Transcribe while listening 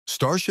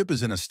Starship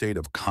is in a state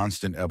of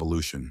constant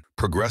evolution,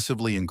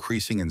 progressively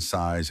increasing in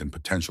size and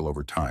potential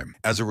over time.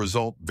 As a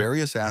result,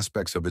 various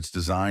aspects of its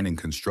design and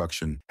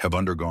construction have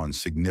undergone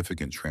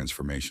significant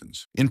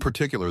transformations. In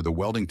particular, the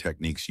welding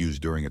techniques used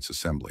during its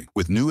assembly.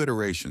 With new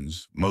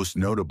iterations, most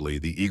notably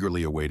the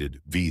eagerly awaited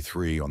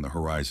V3 on the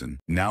horizon,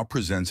 now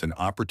presents an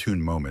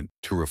opportune moment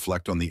to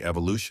reflect on the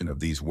evolution of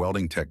these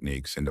welding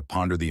techniques and to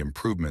ponder the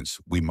improvements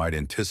we might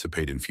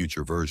anticipate in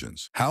future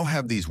versions. How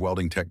have these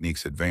welding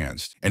techniques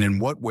advanced, and in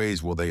what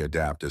ways will they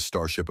adapt as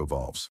Starship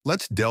evolves?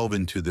 Let's delve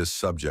into this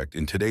subject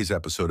in today's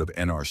episode of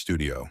NR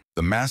Studio.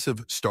 The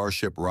massive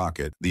Starship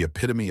rocket, the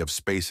epitome of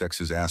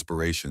SpaceX's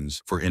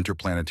aspirations for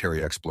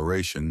interplanetary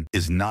exploration,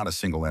 is not a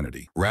single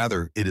entity.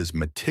 Rather, it is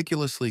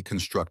meticulously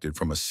constructed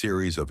from a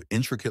series of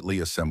intricately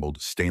assembled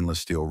stainless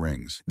steel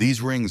rings.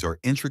 These rings are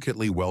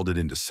intricately welded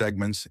into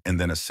segments and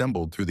then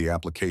assembled through the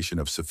application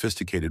of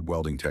sophisticated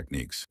welding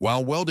techniques.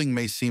 While welding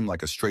may seem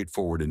like a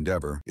straightforward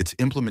endeavor, its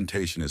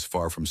implementation is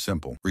far from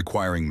simple,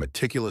 requiring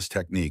meticulous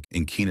technique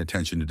and keen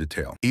attention to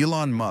detail.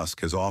 Elon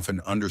Musk has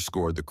often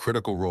underscored the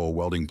critical role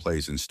welding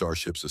plays in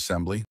Starship's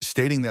assembly,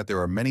 stating that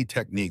there are many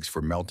techniques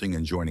for melting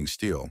and joining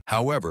steel.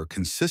 However,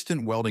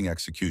 consistent welding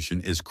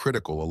execution is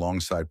critical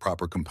alongside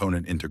proper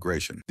component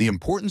integration. The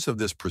importance of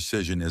this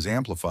precision is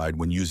amplified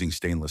when using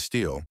stainless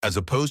steel, as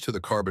opposed to the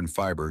carbon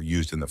fiber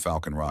used in the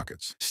Falcon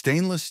rockets.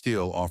 Stainless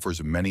steel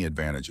offers many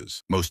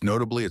advantages, most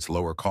notably its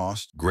lower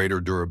cost,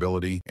 greater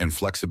durability, and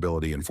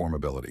flexibility and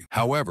formability.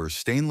 However,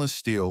 stainless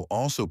steel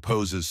also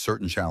poses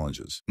certain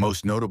challenges,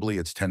 most notably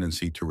its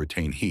tendency to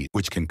retain heat,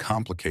 which can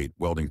complicate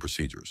welding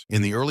procedures.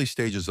 In the early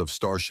stages of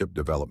Starship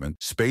development,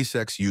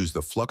 SpaceX used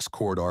the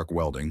Flux-Cored Arc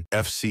Welding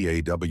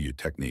 (FCAW)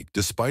 technique.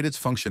 Despite its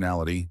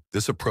functionality,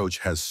 this approach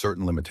has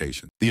certain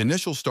limitations. The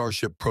initial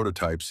Starship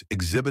prototypes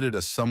exhibited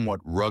a somewhat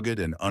rugged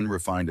and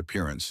unrefined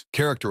appearance,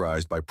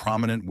 characterized by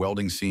prominent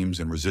welding seams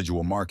and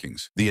residual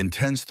markings. The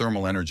intense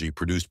thermal energy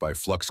produced by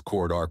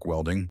Flux-Cored Arc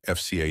Welding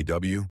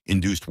 (FCAW)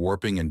 induced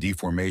warping and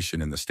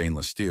deformation in the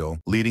stainless steel,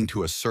 leading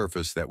to a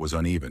surface that was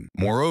uneven.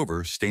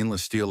 Moreover,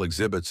 stainless steel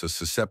exhibits a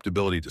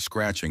susceptibility to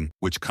scratching,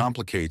 which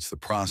complicates the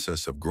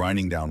process of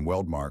grinding down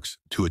weld marks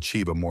to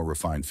achieve a more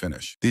refined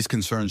finish. These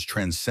concerns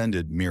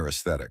transcended mere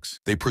aesthetics.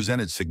 They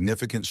presented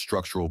significant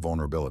structural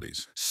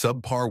vulnerabilities.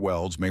 Subpar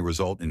welds may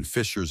result in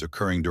fissures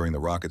occurring during the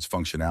rocket's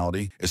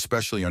functionality,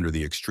 especially under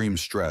the extreme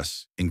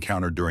stress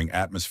encountered during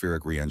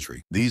atmospheric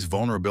re-entry. These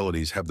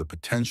vulnerabilities have the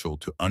potential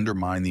to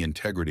undermine the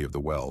integrity of the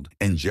weld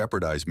and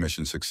jeopardize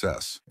mission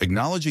success.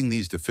 Acknowledging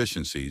these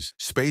deficiencies,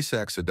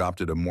 SpaceX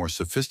adopted a more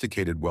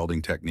sophisticated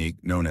welding technique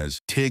known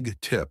as TIG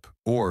TIP,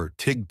 or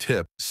TIG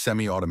TIP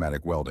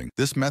semi-automatic welding.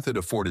 This method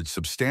afforded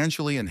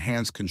substantially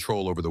enhanced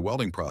control over the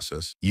welding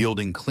process,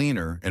 yielding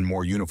cleaner and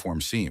more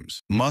uniform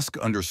seams. Musk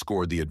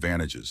underscored the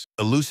advantages,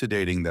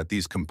 elucidating that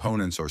these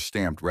components are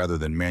stamped rather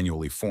than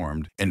manually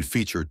formed and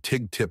feature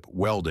TIG TIP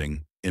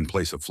welding in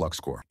place of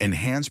Flux-Core.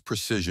 Enhanced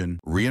precision,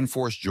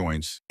 reinforced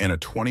joints, and a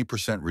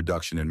 20%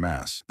 reduction in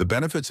mass. The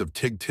benefits of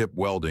TIG tip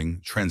welding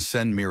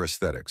transcend mere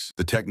aesthetics.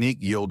 The technique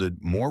yielded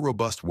more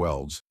robust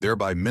welds,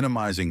 thereby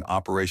minimizing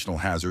operational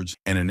hazards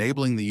and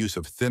enabling the use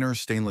of thinner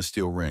stainless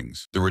steel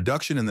rings. The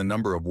reduction in the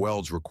number of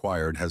welds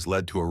required has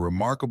led to a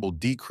remarkable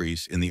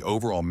decrease in the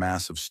overall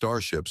mass of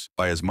starships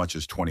by as much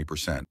as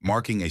 20%,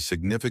 marking a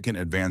significant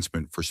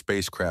advancement for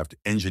spacecraft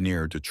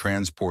engineered to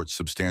transport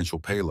substantial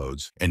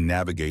payloads and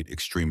navigate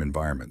extreme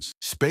environments.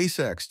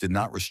 SpaceX did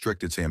not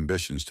restrict its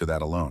ambitions to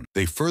that alone.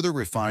 They further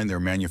refined their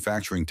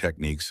manufacturing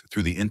techniques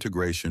through the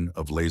integration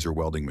of laser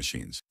welding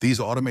machines. These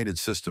automated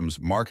systems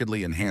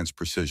markedly enhance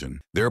precision,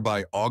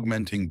 thereby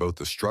augmenting both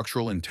the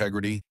structural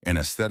integrity and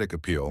aesthetic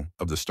appeal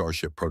of the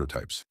Starship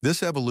prototypes.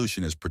 This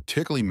evolution is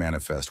particularly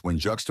manifest when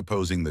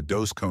juxtaposing the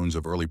dose cones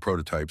of early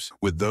prototypes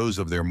with those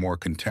of their more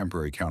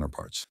contemporary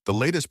counterparts. The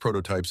latest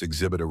prototypes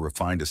exhibit a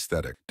refined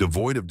aesthetic,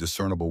 devoid of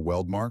discernible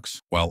weld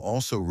marks, while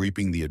also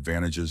reaping the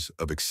advantages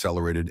of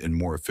accelerated and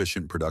more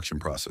efficient production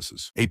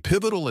processes. A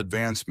pivotal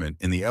advancement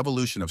in the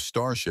evolution of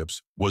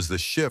Starships was the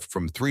shift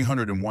from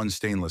 301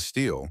 stainless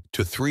steel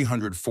to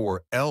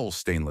 304L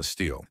stainless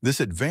steel. This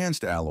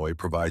advanced alloy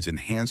provides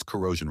enhanced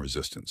corrosion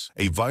resistance,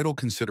 a vital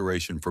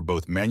consideration for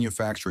both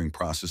manufacturing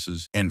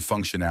processes and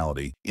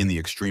functionality in the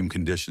extreme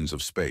conditions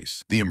of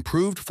space. The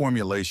improved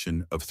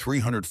formulation of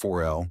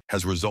 304L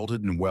has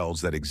resulted in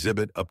welds that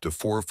exhibit up to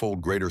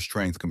four-fold greater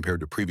strength compared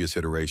to previous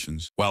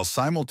iterations, while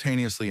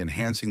simultaneously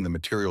enhancing the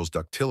material's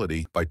ductility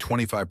by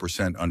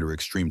 25% under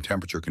extreme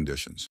temperature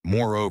conditions.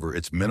 Moreover,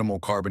 its minimal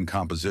carbon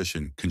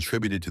composition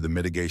contributed to the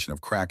mitigation of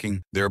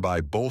cracking,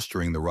 thereby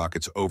bolstering the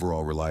rocket's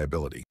overall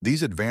reliability.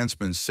 These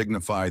advancements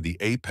signify the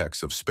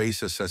apex of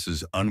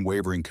SpaceX's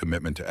unwavering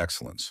commitment to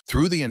excellence.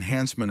 Through the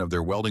enhancement of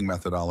their welding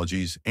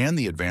methodologies and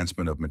the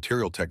advancement of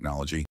material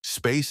technology,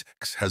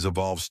 SpaceX has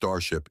evolved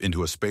Starship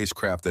into a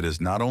spacecraft that is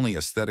not only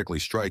aesthetically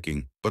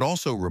striking, but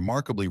also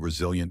remarkably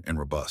resilient and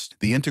robust.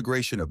 The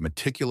integration of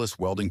meticulous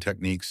welding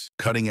techniques,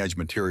 cutting-edge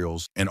materials,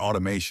 materials, and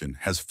automation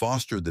has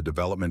fostered the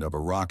development of a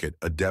rocket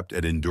adept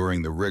at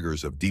enduring the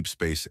rigors of deep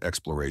space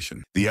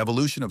exploration. The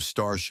evolution of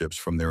starships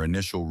from their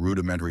initial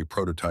rudimentary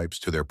prototypes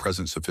to their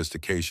present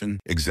sophistication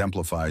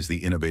exemplifies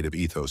the innovative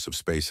ethos of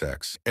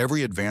SpaceX.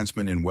 Every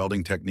advancement in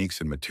welding techniques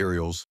and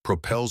materials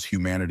propels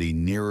humanity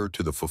nearer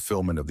to the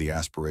fulfillment of the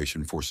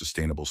aspiration for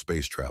sustainable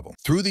space travel.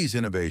 Through these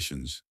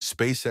innovations,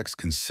 SpaceX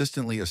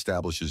consistently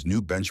establishes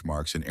new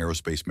benchmarks in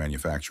aerospace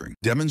manufacturing,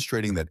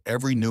 demonstrating that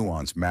every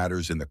nuance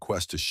matters in the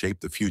quest to shape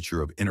the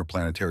future of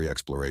interplanetary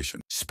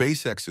exploration.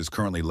 SpaceX is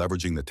currently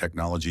leveraging the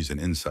technologies and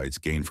insights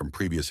gained from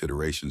previous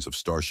iterations of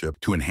Starship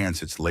to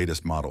enhance its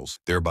latest models,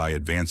 thereby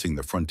advancing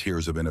the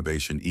frontiers of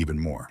innovation even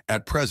more.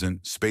 At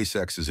present,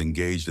 SpaceX is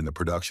engaged in the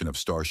production of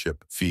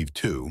Starship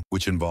V3,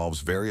 which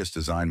involves various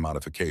design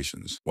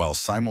modifications, while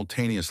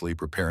simultaneously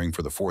preparing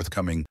for the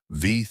forthcoming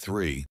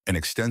V3, an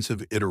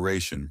extensive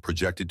iteration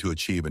projected to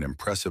achieve an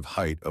impressive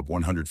height of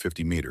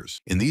 150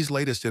 meters. In these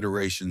latest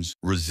iterations,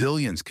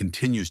 resilience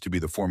continues to be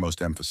the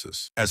foremost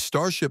emphasis. As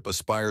Starship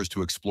aspires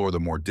to explore the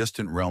more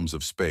distant realms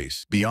of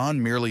space,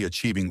 beyond merely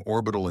achieving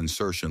orbital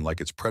insertion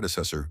like its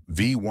predecessor,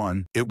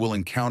 V1, it will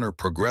encounter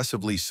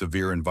progressively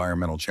severe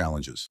environmental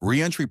challenges.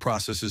 Re-entry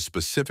processes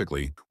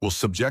specifically will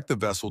subject the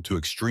vessel to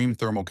extreme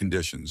thermal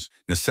conditions,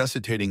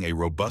 necessitating a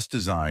robust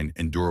design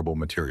and durable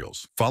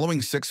materials.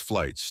 Following 6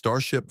 flights,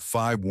 Starship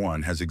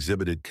V1 has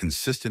exhibited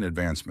consistent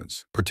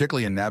advancements,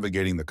 particularly in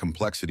navigating the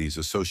complexities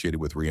associated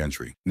with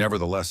re-entry.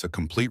 Nevertheless, a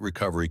complete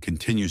recovery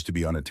continues to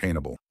be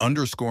unattainable,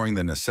 underscoring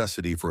the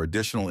necessity for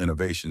additional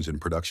innovations in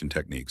production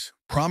techniques.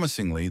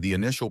 Promisingly, the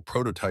initial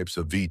prototypes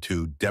of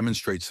V2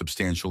 demonstrate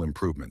substantial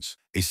improvements.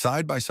 A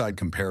side-by-side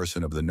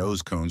comparison of the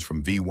nose cones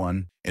from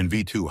V1 and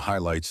V2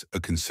 highlights a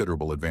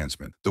considerable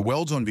advancement. The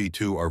welds on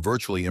V2 are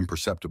virtually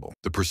imperceptible,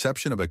 the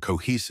perception of a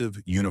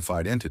cohesive,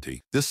 unified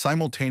entity. This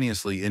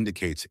simultaneously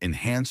indicates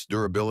enhanced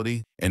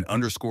durability and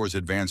underscores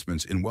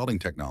advancements in welding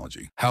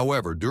technology.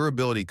 However,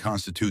 durability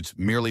constitutes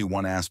merely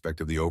one aspect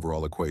of the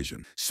overall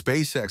equation.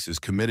 SpaceX is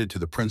committed to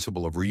the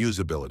principle of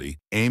reusability,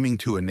 aiming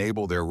to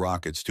enable their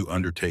rockets to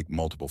undertake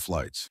multiple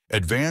flights.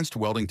 Advanced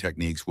welding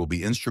techniques will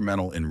be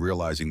instrumental in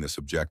realizing this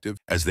objective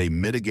as they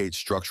mitigate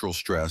structural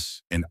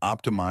stress and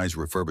optimize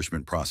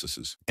refurbishment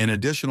processes. An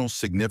additional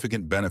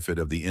significant benefit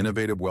of the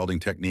innovative welding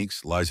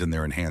techniques lies in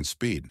their enhanced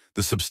speed.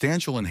 The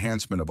substantial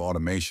enhancement of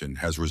automation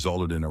has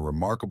resulted in a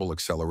remarkable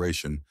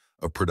acceleration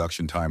of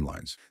production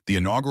timelines. The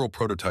inaugural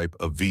prototype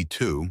of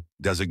V2,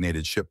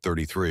 designated Ship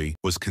 33,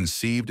 was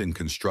conceived and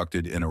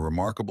constructed in a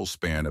remarkable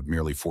span of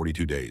merely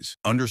 42 days,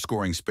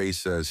 underscoring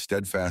SpaceX's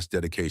steadfast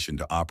dedication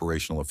to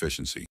operational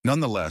efficiency.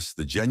 Nonetheless,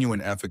 the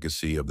genuine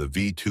efficacy of the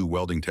V2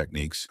 welding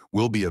techniques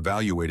will be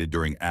evaluated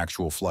during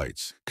actual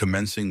flights,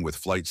 commencing with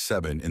Flight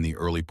 7 in the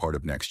early part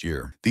of next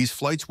year. These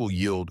flights will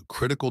yield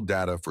critical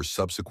data for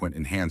subsequent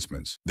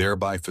enhancements,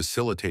 thereby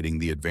facilitating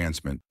the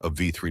advancement of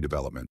V3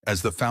 development.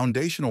 As the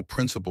foundational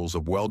principles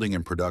of welding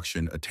and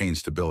production attain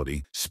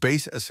stability,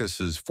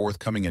 SpaceX's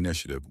forthcoming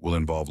initiative will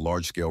involve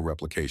large-scale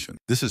replication.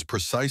 This is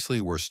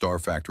precisely where Star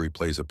Factory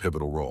plays a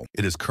pivotal role.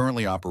 It is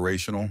currently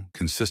operational,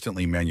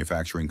 consistently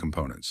manufacturing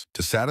components.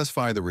 To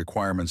satisfy the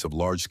requirements of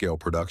large-scale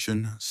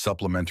production,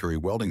 supplementary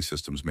welding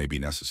systems may be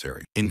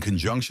necessary. In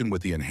conjunction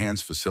with the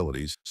enhanced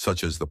facilities,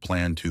 such as the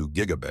planned 2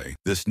 Gigabay,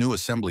 this new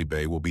assembly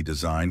bay will be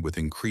designed with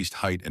increased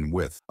height and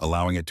width,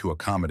 allowing it to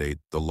accommodate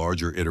the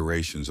larger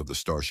iterations of the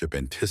Starship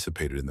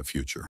anticipated in the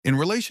future. In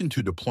relation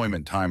to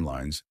deployment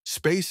timelines,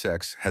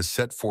 SpaceX has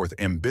set forth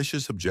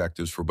ambitious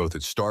objectives for both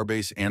its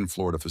Starbase and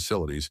Florida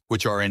facilities,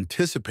 which are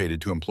anticipated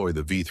to employ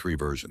the V3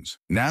 versions.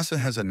 NASA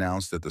has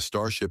announced that the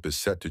Starship is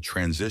set to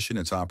transition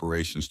its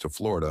operations to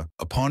Florida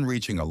upon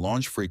reaching a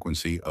launch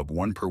frequency of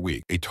 1 per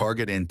week, a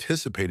target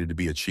anticipated to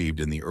be achieved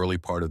in the early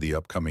part of the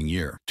upcoming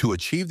year. To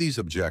achieve these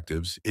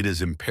objectives, it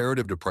is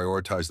imperative to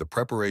prioritize the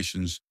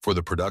preparations for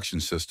the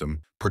production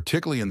system,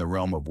 particularly in the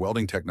realm of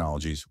welding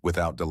technologies,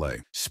 without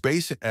delay.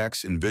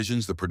 SpaceX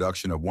envisions the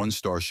production of 1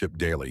 Starship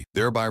daily,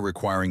 thereby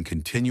requiring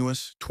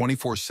continuous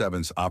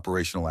 24/7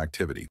 operational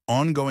activity.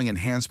 Ongoing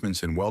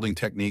enhancements in welding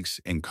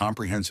techniques and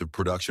comprehensive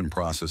production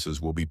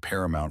processes will be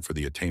paramount for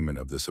the attainment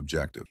of this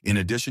objective. In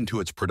addition to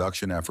its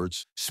production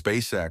efforts,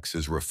 SpaceX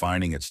is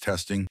refining its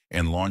testing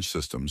and launch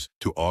systems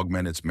to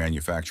augment its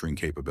manufacturing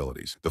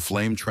capabilities. The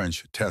Flame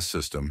Trench test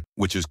system,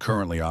 which is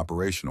currently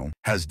operational,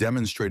 has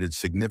demonstrated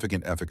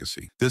significant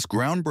efficacy. This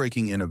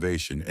groundbreaking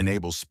innovation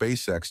enables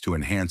SpaceX to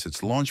enhance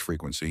its launch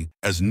frequency,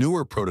 as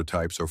newer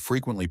prototypes are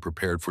frequently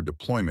prepared for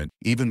deployment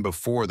even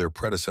before their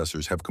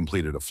predecessors have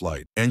completed a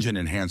flight. Engine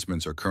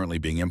enhancements are currently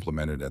being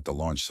implemented at the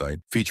launch site,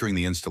 featuring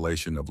the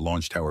installation of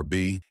Launch Tower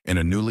B and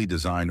a newly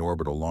designed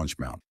orbital launch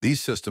mount. These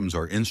systems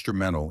are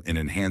instrumental in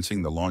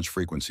enhancing the launch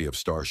frequency of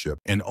Starship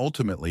and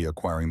ultimately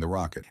acquiring the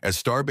rocket.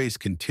 As Starbase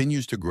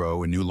continues to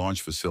grow and new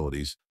launch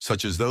facilities,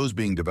 such as those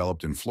being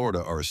developed in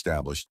Florida, are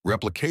established,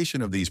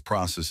 replication of these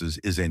processes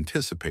is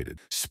anticipated.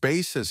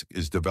 SpaceX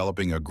is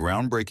developing a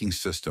groundbreaking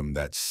system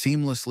that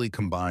seamlessly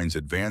combines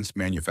advanced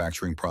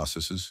manufacturing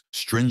processes,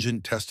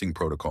 stringent testing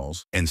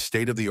protocols, and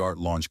state-of-the-art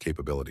launch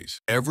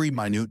capabilities. Every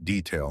minute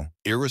detail,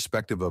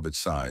 irrespective of its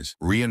size,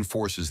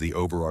 reinforces the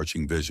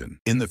overarching vision.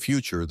 In the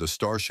future, the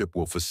Starship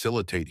will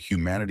facilitate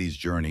humanity's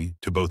journey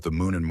to both the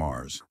Moon and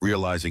Mars,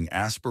 realizing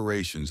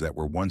aspirations that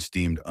were once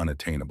deemed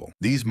unattainable.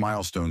 These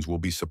milestones will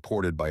be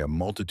supported by a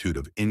multitude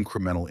of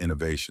incremental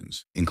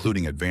innovations,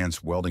 including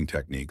advanced welding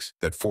techniques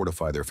that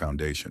fortify their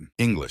foundation.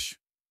 English.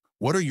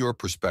 What are your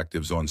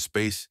perspectives on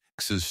SpaceX's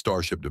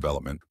Starship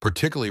development,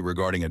 particularly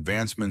regarding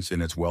advancements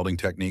in its welding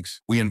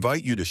techniques? We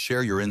invite you to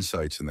share your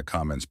insights in the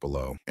comments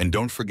below. And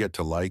don't forget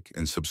to like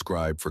and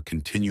subscribe for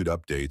continued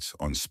updates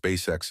on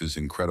SpaceX's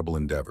incredible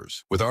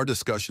endeavors. With our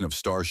discussion of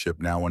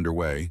Starship now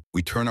underway,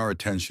 we turn our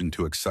attention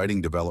to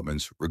exciting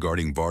developments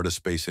regarding Varda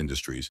Space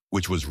Industries,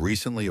 which was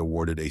recently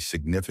awarded a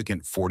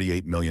significant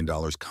 $48 million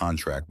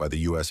contract by the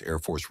U.S. Air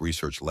Force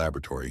Research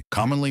Laboratory,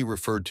 commonly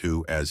referred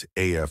to as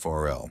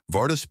AFRL.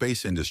 Varda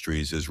Space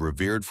Industries is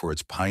revered for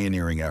its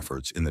pioneering efforts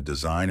in the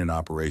design and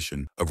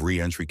operation of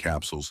re-entry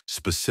capsules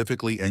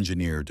specifically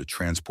engineered to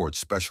transport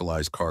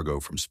specialized cargo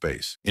from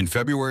space. In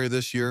February of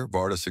this year,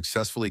 Varda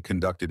successfully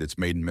conducted its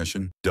maiden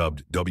mission,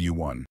 dubbed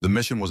W1. The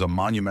mission was a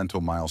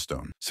monumental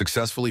milestone,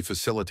 successfully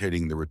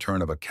facilitating the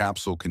return of a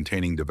capsule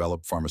containing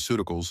developed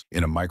pharmaceuticals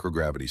in a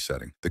microgravity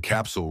setting. The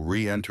capsule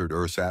re-entered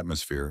Earth's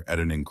atmosphere at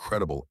an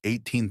incredible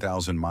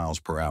 18,000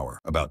 miles per hour,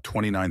 about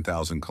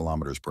 29,000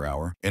 kilometers per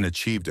hour, and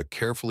achieved a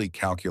carefully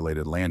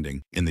calculated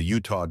landing in the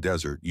Utah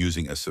desert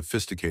using a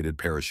sophisticated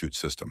parachute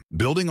system.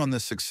 Building on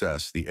this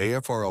success, the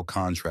AFRL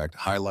contract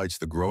highlights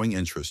the growing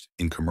interest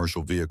in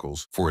commercial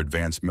vehicles for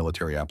advanced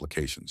military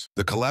applications.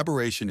 The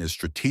collaboration is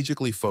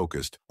strategically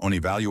focused on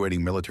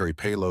evaluating military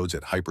payloads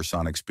at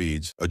hypersonic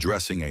speeds,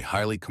 addressing a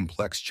highly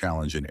complex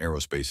challenge in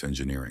aerospace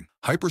engineering.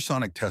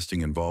 Hypersonic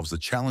testing involves the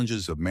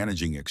challenges of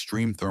managing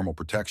extreme thermal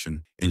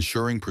protection,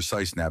 ensuring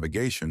precise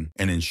navigation,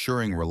 and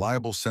ensuring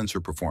reliable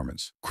sensor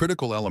performance,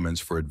 critical elements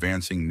for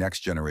advancing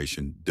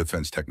next-generation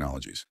defense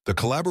technologies. The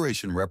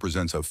collaboration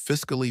represents a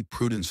fiscally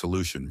prudent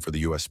solution for the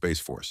U.S.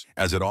 Space Force,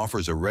 as it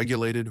offers a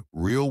regulated,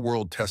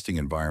 real-world testing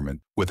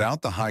environment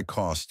without the high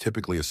costs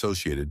typically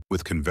associated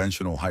with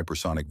conventional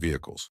hypersonic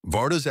vehicles.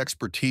 Varda's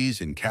expertise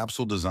in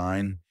capsule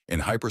design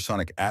and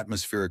hypersonic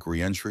atmospheric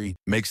re-entry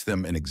makes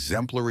them an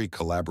exemplary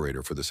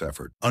collaborator for this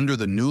effort. Under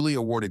the newly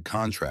awarded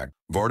contract,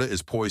 Varda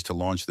is poised to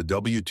launch the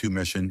W2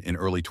 mission in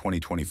early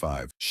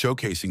 2025,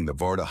 showcasing the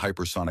Varda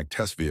hypersonic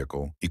test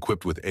vehicle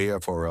equipped with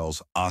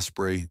AFRL's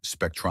Osprey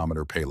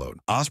spectrometer payload.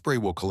 Osprey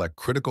will collect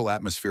critical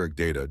atmospheric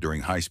data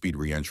during high-speed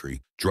re-entry,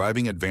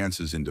 driving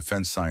advances in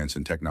defense science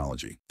and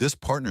technology. This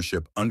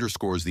partnership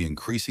underscores the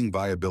increasing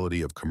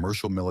viability of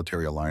commercial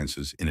military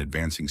alliances in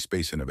advancing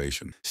space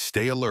innovation.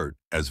 Stay alert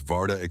as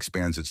Varda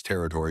expands its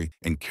territory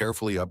and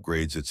carefully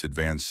upgrades its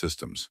advanced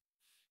systems.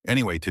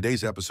 Anyway,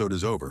 today's episode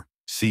is over.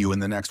 See you in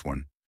the next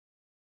one.